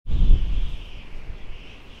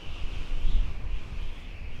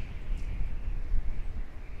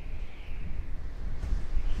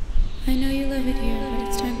it here, but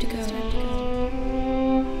it's time to go.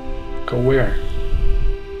 Go where?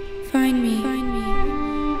 Find me.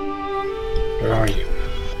 Where are you?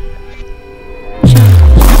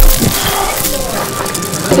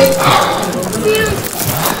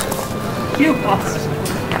 You bastard!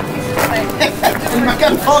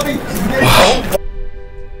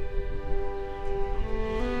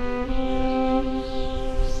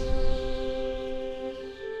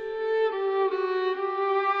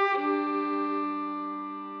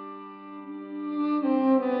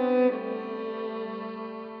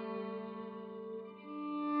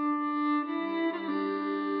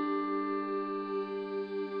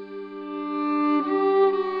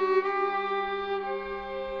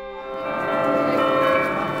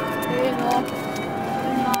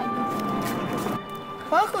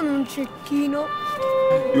 Un cecchino.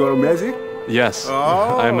 You are magic? Yes,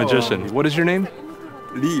 Oh. I'm a magician. What is your name?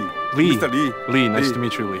 Lee. Lee. Mr. Lee. Lee, nice to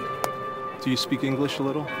meet you, Lee. Do you speak English a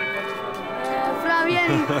little? Fra,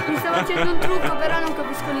 vieni, mi sta facendo un trucco, però non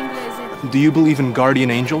capisco l'inglese. Do you believe in guardian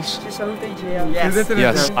angels? Yes.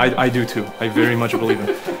 Yes, I do too. I very much believe in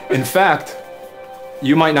it. In fact,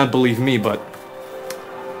 you might not believe me, but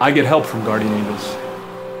I get help from guardian angels.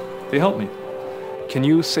 They help me. Can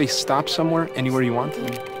you say stop somewhere, anywhere you want?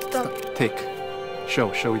 Stop. Take.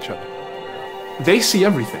 Show each other. They see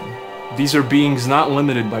everything. These are beings not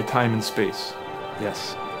limited by time and space.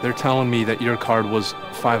 Yes. They're telling me that your card was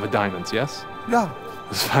 5 of diamonds, yes? Yeah. It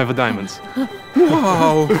was 5 of diamonds.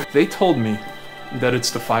 Wow. They told me that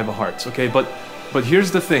it's the 5 of hearts, okay? But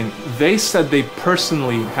here's the thing. They said they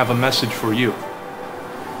personally have a message for you.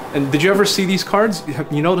 And did you ever see these cards?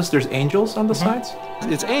 You notice there's angels on the sides?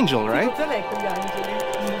 It's angel, right?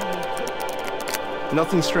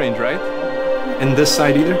 Nothing strange, right? And this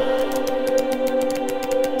side either?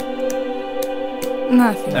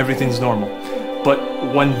 Nothing. Everything's normal. But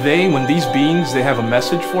when these beings, they have a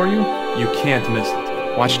message for you, you can't miss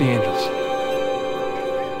it. Watch the angels.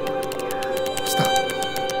 Stop.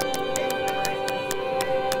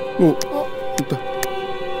 Oh.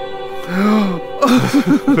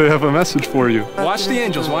 They have a message for you. Watch the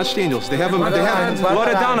angels, watch the angels. They have a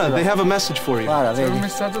Loredana, they have a message for you. C'è un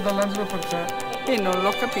messaggio dall'angelo per te. Non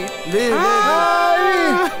l'ho capito.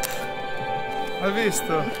 Hai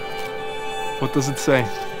visto? What does it say?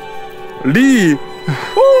 Lee.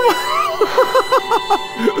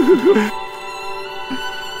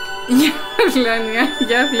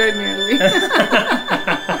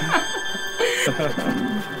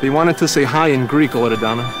 They wanted to say hi in Greek,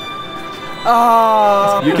 Loredana.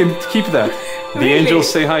 Oh. You can keep that. The angels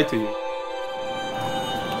say hi to you.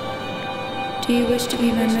 Do you wish to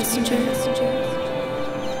be my messenger?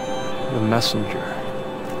 The messenger.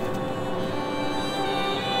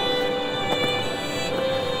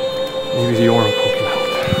 Maybe the oracle can help.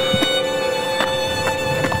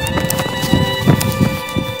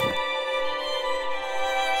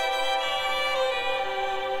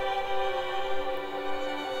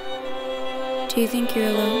 Do you think you're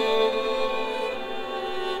alone?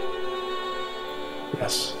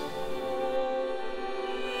 Yes.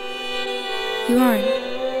 You aren't.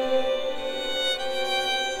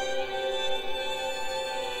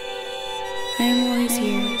 I am always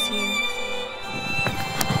here.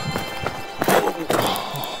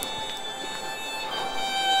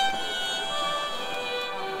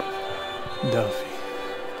 Duffy.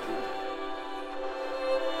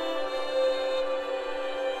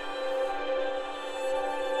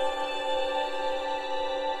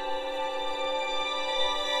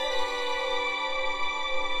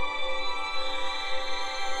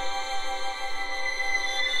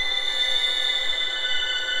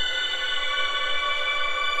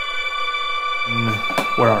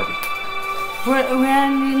 Where are we? We're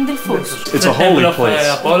in the forest. It's a holy place.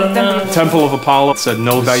 Temple of Apollo said,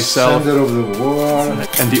 know thyself. Center of the war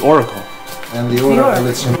And the oracle. and the oracle.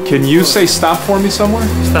 It's Can you say stop for me somewhere?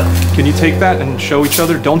 Stop. Can you take that and show each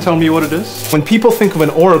other? Don't tell me what it is. When people think of an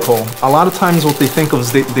oracle, a lot of times what they think of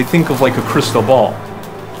is they think of like a crystal ball.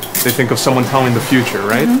 They think of someone telling the future,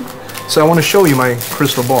 right? So I want to show you my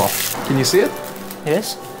crystal ball. Can you see it?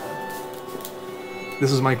 Yes.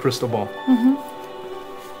 This is my crystal ball.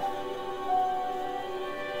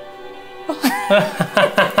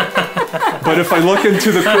 But if I look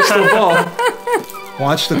into the crystal ball,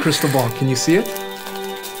 watch the crystal ball. Can you see it?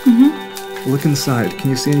 Look inside. Can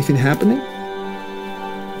you see anything happening?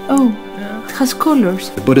 Oh, it has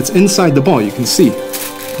colors. But it's inside the ball. You can see.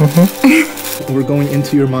 We're going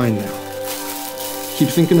into your mind now. Keep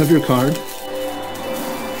thinking of your card.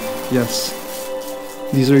 Yes.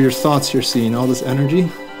 These are your thoughts you're seeing. All this energy.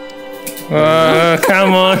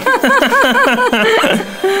 Come on.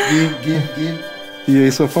 Give. The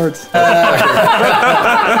Ace of Hearts. And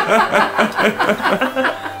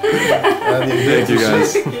Thank you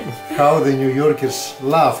guys. How the New Yorkers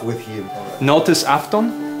laugh with him. Notice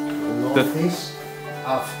afton? Gnofis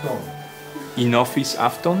afton. Inofis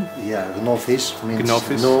afton? Yeah, gnofis means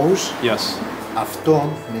Gnofis? nose. Yes.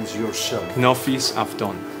 Afton means yourself. Gnofis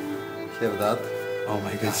afton. Have that. Oh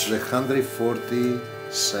my It's gosh.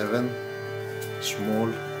 147 small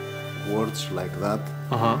words like that.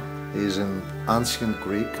 Uh-huh. Is in ancient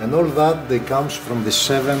Greek, and all that they comes from the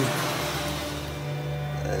 7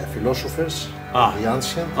 philosophers, the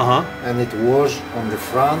ancient, and it was on the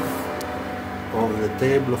front of the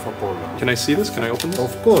table of Apollo. Can I see this? Can I open this?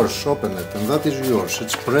 Of course, open it, and that is yours.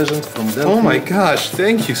 It's present from Delphi. Oh my gosh,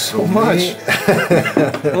 thank you so much.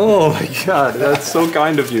 Oh my god, that's so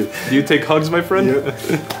kind of you. Do you take hugs, my friend? Yeah.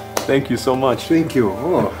 Thank you so much. Thank you.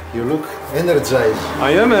 Oh, you look energized.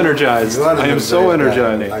 I am energized. You are I am so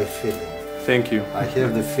energized. energized. I feel it. Thank you. I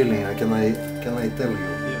have the feeling. Can I tell you?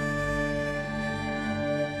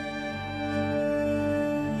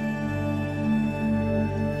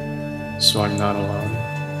 So I'm not alone.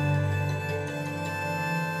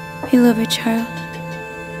 Beloved child,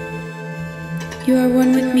 you are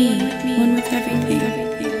one with me, one with everything,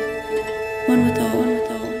 one with all.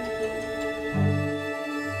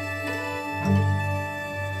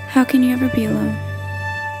 How can you ever be alone?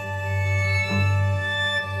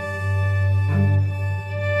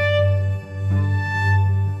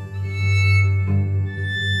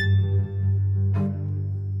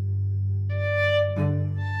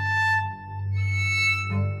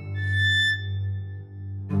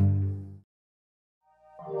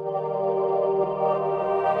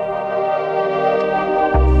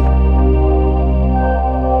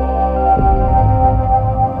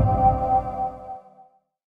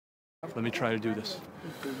 Let me try to do this.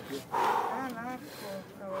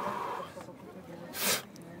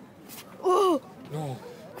 No,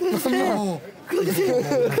 rifallo, ti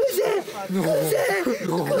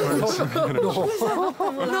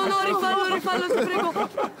prego.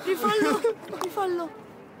 Rifallo.